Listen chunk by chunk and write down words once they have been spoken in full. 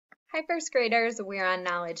Hi, first graders. We're on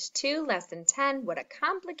Knowledge 2, Lesson 10, What a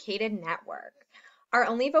Complicated Network. Our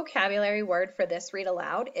only vocabulary word for this read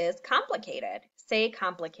aloud is complicated. Say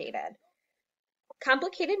complicated.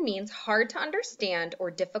 Complicated means hard to understand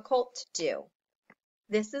or difficult to do.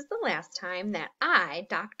 This is the last time that I,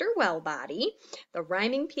 Dr. Wellbody, the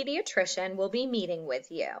rhyming pediatrician, will be meeting with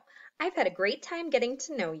you. I've had a great time getting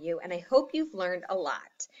to know you, and I hope you've learned a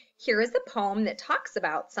lot. Here is a poem that talks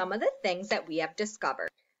about some of the things that we have discovered.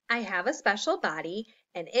 I have a special body,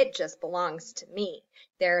 and it just belongs to me.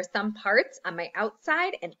 There are some parts on my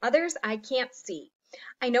outside and others I can't see.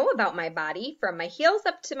 I know about my body from my heels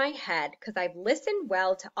up to my head because I've listened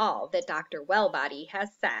well to all that Dr. Wellbody has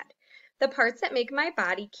said. The parts that make my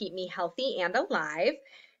body keep me healthy and alive,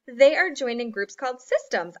 they are joined in groups called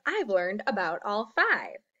systems. I've learned about all 5.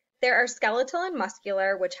 There are skeletal and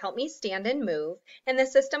muscular, which help me stand and move, and the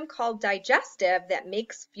system called digestive that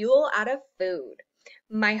makes fuel out of food.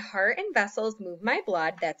 My heart and vessels move my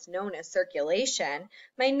blood, that's known as circulation.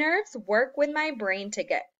 My nerves work with my brain to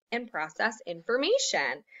get and process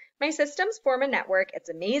information. My systems form a network, it's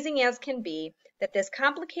amazing as can be, that this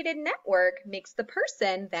complicated network makes the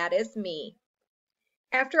person that is me.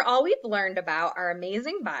 After all we've learned about our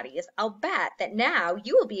amazing bodies, I'll bet that now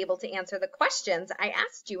you will be able to answer the questions I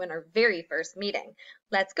asked you in our very first meeting.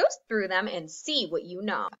 Let's go through them and see what you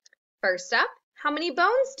know. First up, how many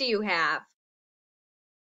bones do you have?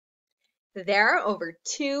 There are over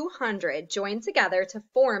 200 joined together to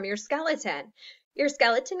form your skeleton. Your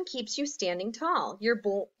skeleton keeps you standing tall.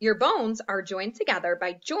 Your bones are joined together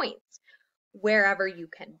by joints wherever you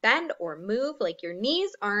can bend or move, like your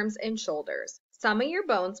knees, arms, and shoulders. Some of your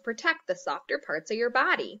bones protect the softer parts of your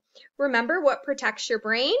body. Remember what protects your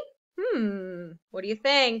brain? What do you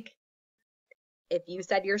think? If you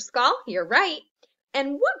said your skull, you're right.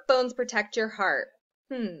 And what bones protect your heart?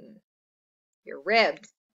 Your ribs.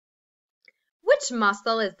 Which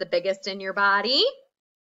muscle is the biggest in your body?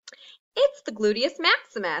 It's the gluteus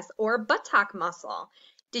maximus, or buttock muscle.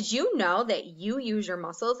 Did you know that you use your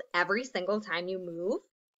muscles every single time you move?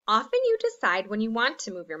 Often you decide when you want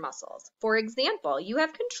to move your muscles. For example, you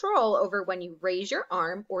have control over when you raise your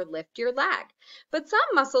arm or lift your leg. But some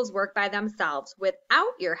muscles work by themselves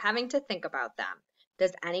without your having to think about them.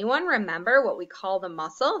 Does anyone remember what we call the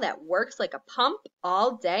muscle that works like a pump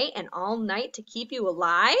all day and all night to keep you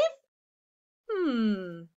alive?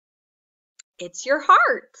 It's your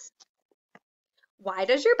heart. Why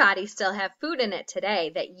does your body still have food in it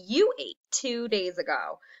today that you ate 2 days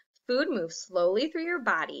ago? Food moves slowly through your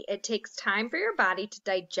body. It takes time for your body to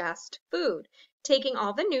digest food, taking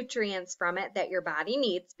all the nutrients from it that your body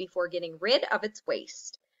needs before getting rid of its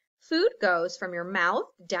waste. Food goes from your mouth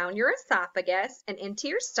down your esophagus and into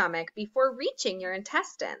your stomach before reaching your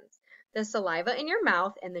intestines. The saliva in your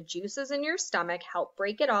mouth and the juices in your stomach help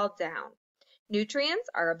break it all down. Nutrients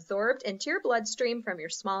are absorbed into your bloodstream from your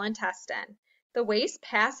small intestine. The waste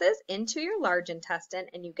passes into your large intestine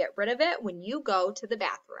and you get rid of it when you go to the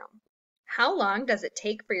bathroom. How long does it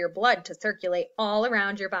take for your blood to circulate all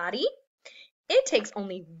around your body? It takes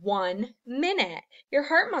only 1 minute. Your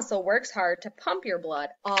heart muscle works hard to pump your blood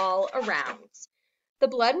all around. The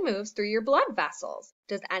blood moves through your blood vessels.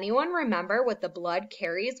 Does anyone remember what the blood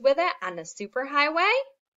carries with it on the superhighway?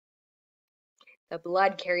 The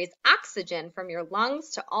blood carries oxygen from your lungs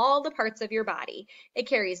to all the parts of your body. It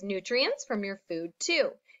carries nutrients from your food too.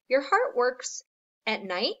 Your heart works at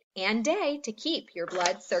night and day to keep your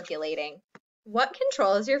blood circulating. What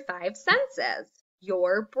controls your 5 senses?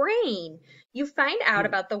 Your brain. You find out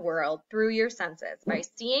about the world through your senses by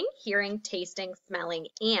seeing, hearing, tasting, smelling,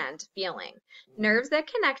 and feeling. Nerves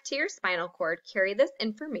that connect to your spinal cord carry this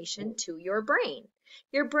information to your brain.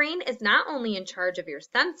 Your brain is not only in charge of your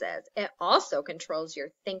senses, it also controls your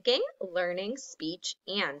thinking, learning, speech,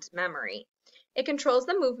 and memory. It controls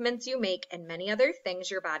the movements you make and many other things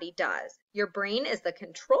your body does. Your brain is the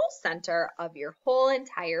control center of your whole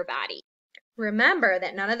entire body. Remember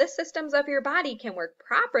that none of the systems of your body can work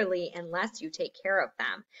properly unless you take care of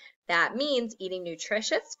them. That means eating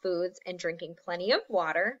nutritious foods and drinking plenty of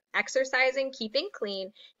water, exercising, keeping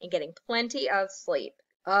clean, and getting plenty of sleep.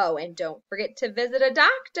 Oh, and don't forget to visit a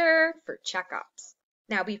doctor for checkups.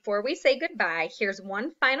 Now, before we say goodbye, here's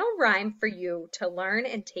one final rhyme for you to learn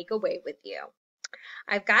and take away with you.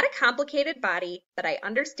 I've got a complicated body, but I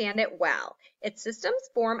understand it well. Its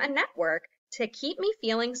systems form a network to keep me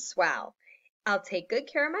feeling swell. I'll take good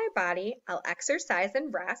care of my body, I'll exercise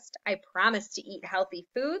and rest, I promise to eat healthy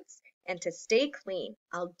foods and to stay clean.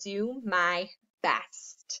 I'll do my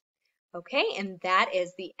best. Okay, and that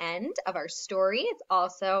is the end of our story. It's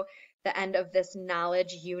also the end of this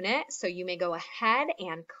knowledge unit, so you may go ahead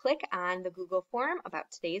and click on the Google form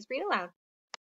about today's Read Aloud.